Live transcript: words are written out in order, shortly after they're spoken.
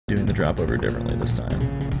doing the drop over differently this time.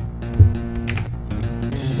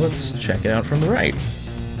 Let's check it out from the right.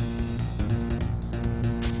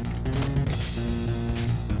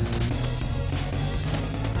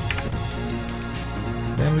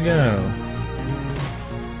 There we go.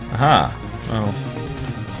 Aha. Well,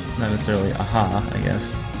 not necessarily aha, I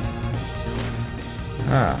guess.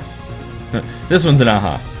 Ah. This one's an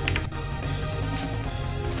aha.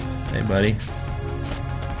 Hey, buddy.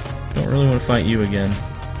 Don't really want to fight you again.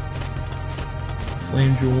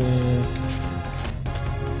 Flame Jewel.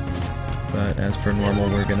 But as per normal,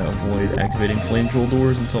 we're going to avoid activating Flame Jewel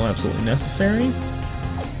doors until absolutely necessary.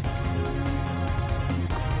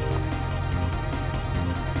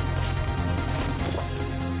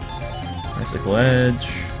 Icicle Edge.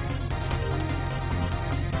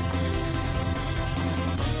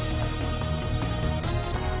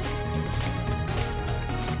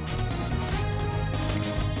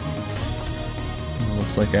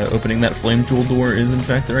 Looks like opening that Flame Jewel door is in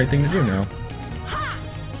fact the right thing to do now.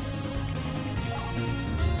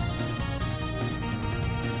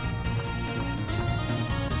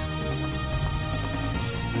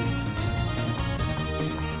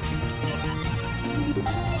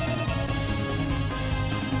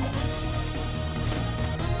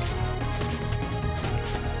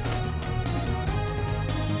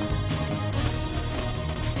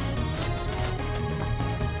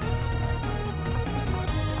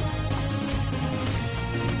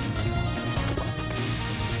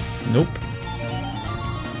 Nope.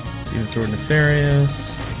 Demon Sword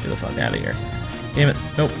Nefarious. Get the fuck out of here. Damn it.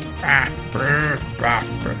 Nope.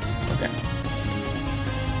 Okay.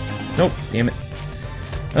 Nope. Damn it.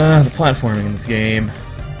 The platforming in this game.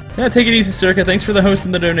 Yeah, take it easy, Circa. Thanks for the host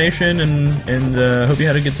and the donation, and hope you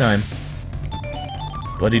had a good time.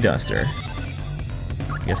 Bloody Duster.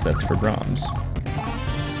 I guess that's for Brahms.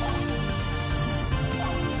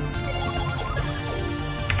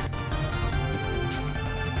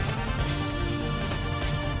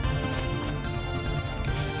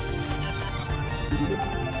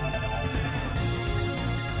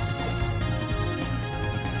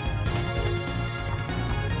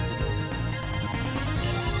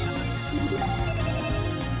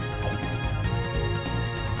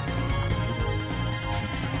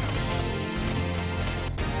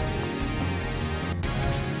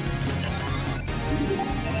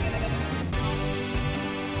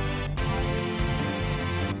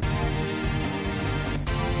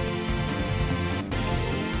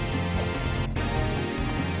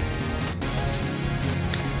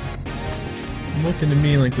 Looking to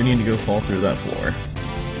me like we need to go fall through that floor.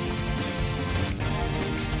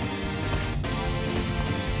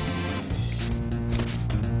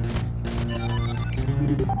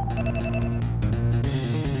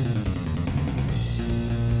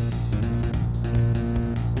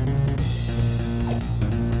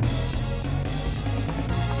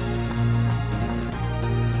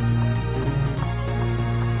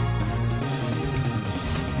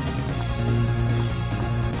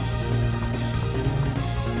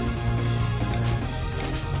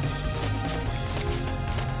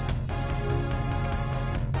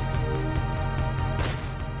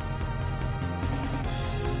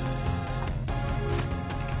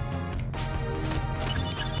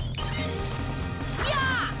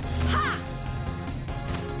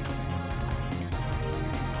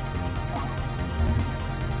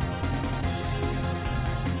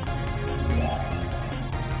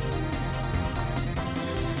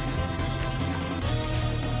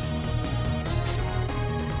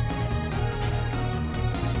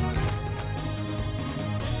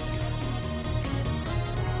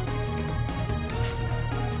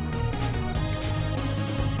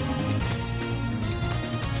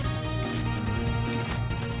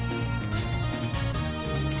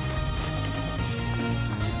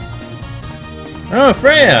 Oh,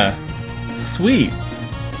 Freya! Sweet.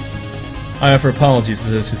 I offer apologies to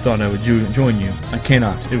those who thought I would join you. I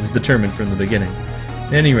cannot. It was determined from the beginning.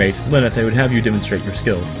 At any rate, Lenneth, I would have you demonstrate your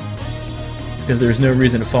skills. Because there is no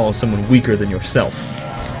reason to follow someone weaker than yourself.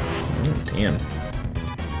 Oh, damn.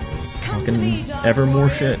 Fucking ever more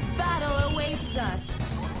shit.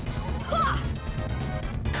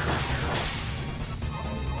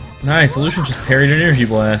 Nice, Lucian just parried an energy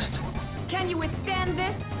blast. Can you withstand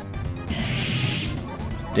this?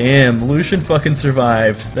 Damn, Lucian fucking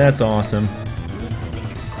survived. That's awesome.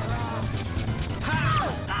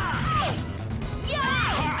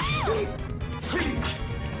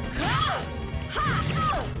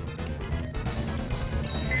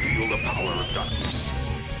 Feel the power of darkness.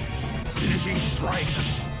 Finishing strike.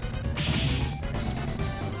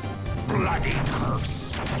 Bloody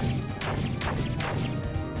curse.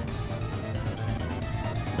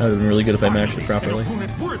 That would have been really good if I mashed it properly. An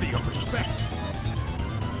opponent worthy of respect.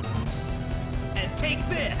 And take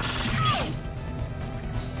this.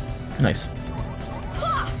 Nice.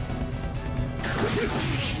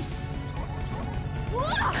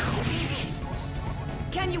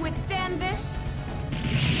 Can you withstand this?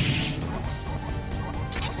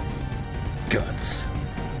 Guts.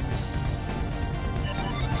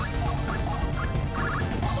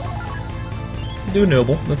 Do a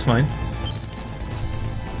noble, that's fine.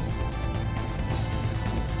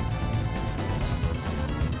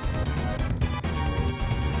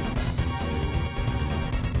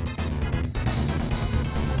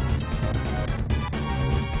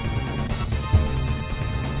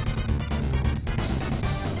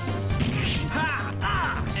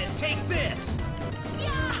 And take this.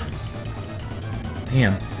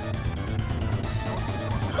 Damn.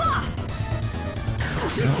 Oh,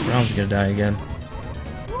 Brahm's gonna die again.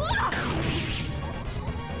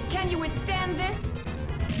 Can you withstand this?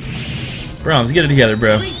 Brahms, get it together,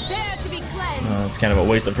 bro. Prepare to be cleansed. It's kind of a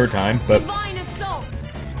waste of her time, but Divine assault.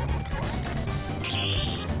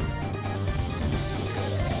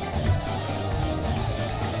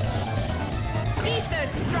 Ether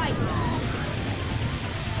strike.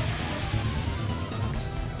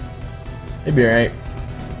 it'd be alright.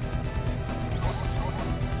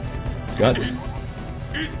 Guts.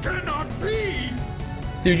 It cannot be!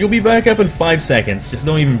 Dude, you'll be back up in 5 seconds. Just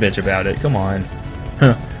don't even bitch about it. Come on.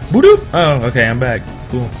 Huh. Boop. Oh, okay, I'm back.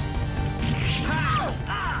 Cool.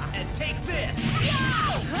 And take this.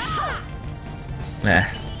 Nah.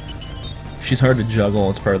 She's hard to juggle.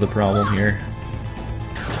 It's part of the problem here.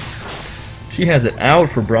 She has it out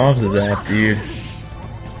for Brahms' ass, dude.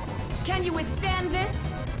 Can you withstand this?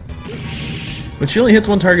 But she only hits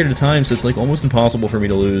one target at a time, so it's like almost impossible for me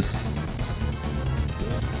to lose.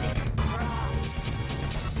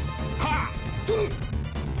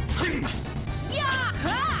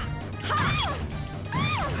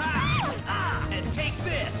 And take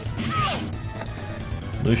this.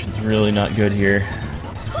 Lucian's really not good here.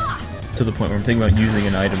 To the point where I'm thinking about using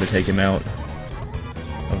an item to take him out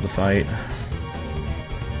of the fight.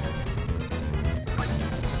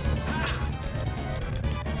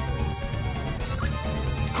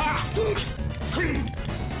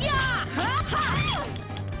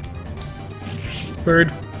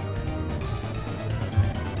 Bird.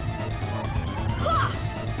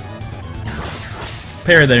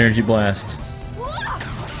 Pair that energy blast.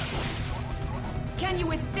 Can you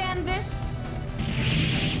withstand this?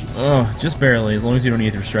 Oh, just barely. As long as you don't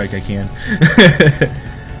Ether Strike, I can.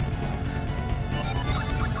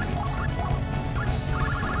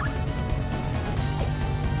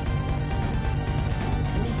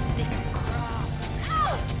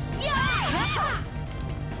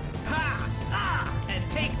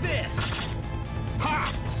 And take this.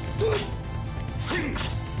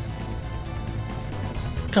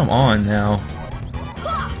 Come on now.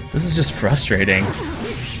 This is just frustrating.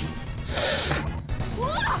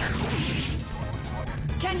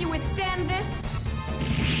 Can you withstand this?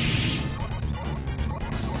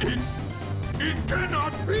 It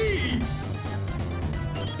cannot be!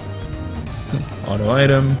 Auto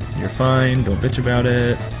item. You're fine. Don't bitch about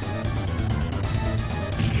it.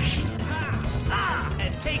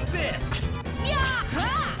 And take this.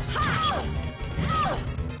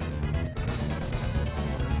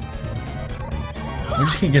 We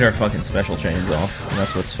just can't get our fucking special chains off, and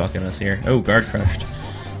that's what's fucking us here. Oh, guard crushed.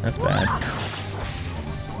 That's bad.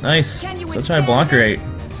 Nice. Such high block rate.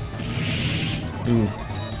 Ooh.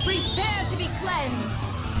 Prepare to be cleansed.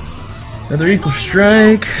 Another Ether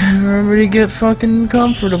Strike. Everybody get fucking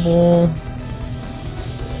comfortable.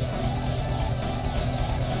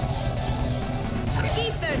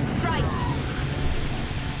 Ether strike.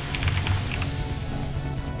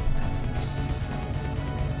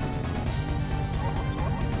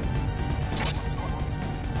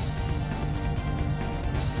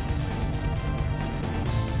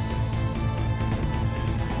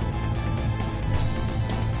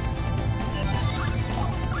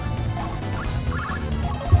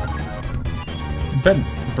 I bet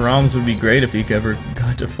Brahms would be great if he ever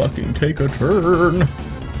got to fucking take a turn.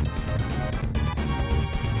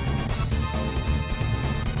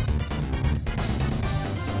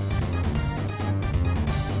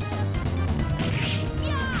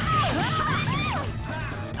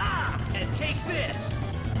 And take this.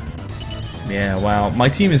 Yeah, wow. My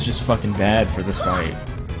team is just fucking bad for this fight.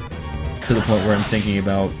 To the point where I'm thinking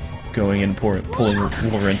about going and pulling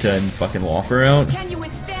Lorenta and fucking Lawfer out. Can you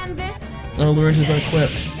withstand this? Oh, Lorenta's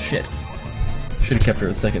unequipped. Shit. Should have kept her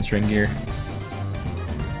with second string gear.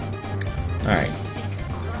 Alright.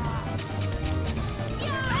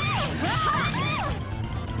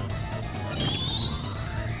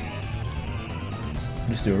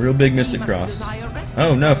 Just do a real big Mystic Cross.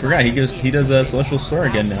 Oh no, forgot. He does a Celestial Star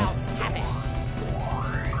again now.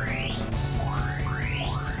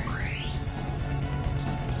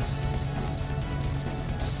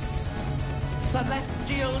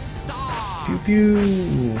 Celestial Star. Pew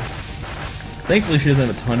pew. Thankfully, she doesn't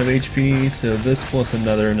have a ton of HP, so this plus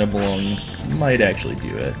another Nibelung might actually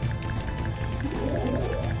do it.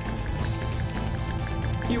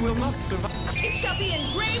 You will not survive. It shall be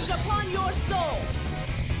engraved upon your soul.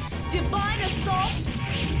 Divine assault.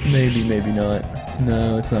 Maybe, maybe not.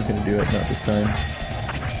 No, it's not going to do it. Not this time.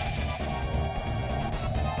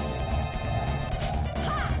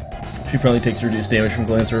 She probably takes reduced damage from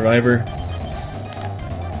Glance Reviver.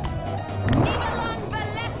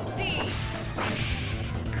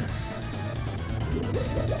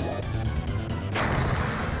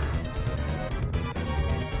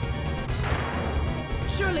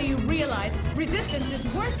 Surely you realize resistance is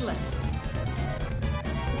worthless.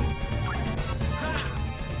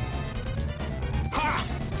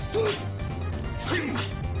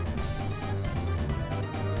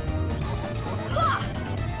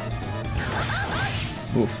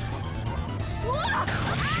 Oof.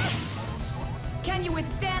 Can you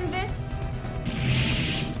withstand this?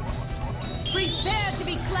 Prepare to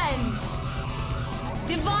be cleansed.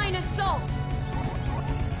 Divine assault.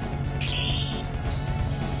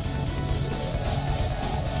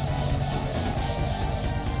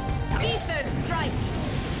 Ether strike.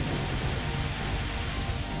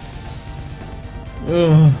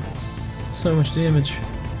 Ugh. So much damage.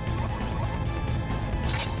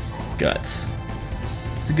 Guts.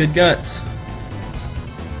 It's a good guts.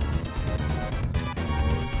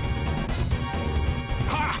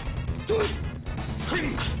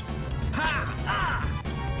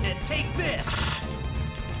 And take this.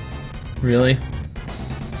 Really?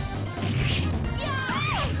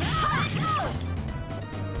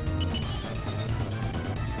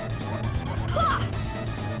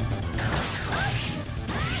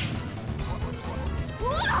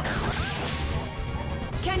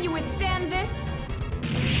 Can you withstand this?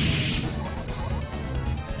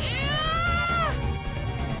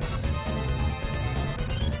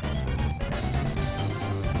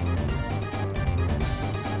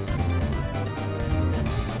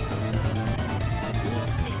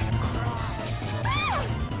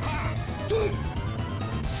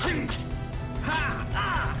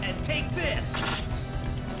 And take this.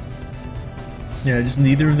 Yeah, just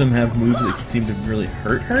neither of them have moves that can seem to really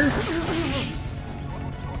hurt her.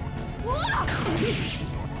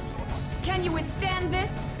 Can you withstand this?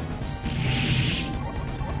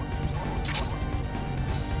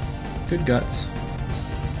 Good guts.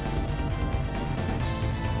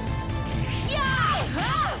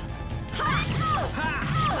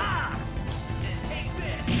 And take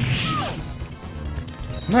this.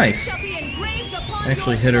 Nice. Shall be engraved upon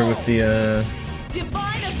Actually your hit her soul. with the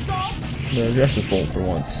Divine assault. Justice Bolt for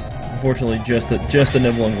once. Unfortunately, just a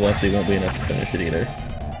Nibelung Velocity won't be enough to finish it either.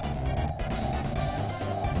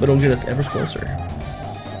 But it'll get us ever closer.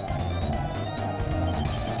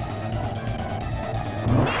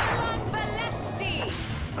 Balesti.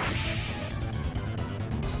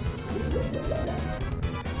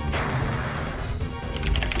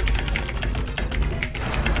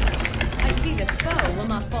 I see this foe will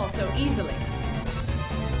not fall so easily.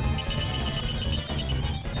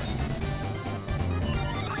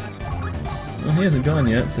 Well, he hasn't gone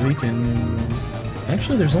yet, so he can...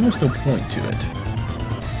 Actually, there's almost no point to it.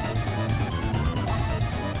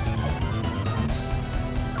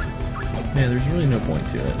 Yeah, there's really no point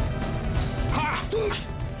to it.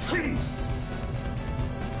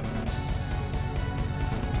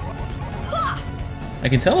 I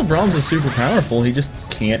can tell Brahms is super powerful, he just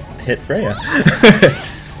can't hit Freya.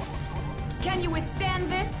 Can you withstand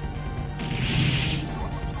this?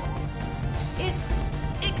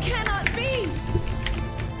 It cannot be.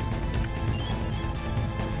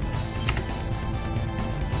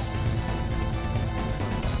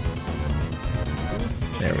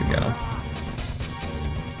 There we go.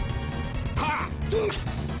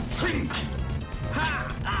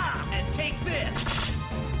 And take this.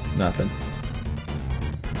 Nothing.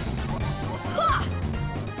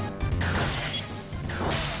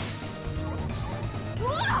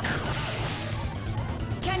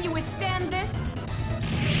 Can you withstand this?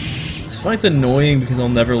 This fight's annoying because I'll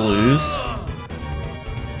never lose.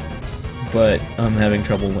 But I'm having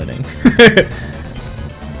trouble winning.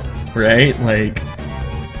 Right? Like...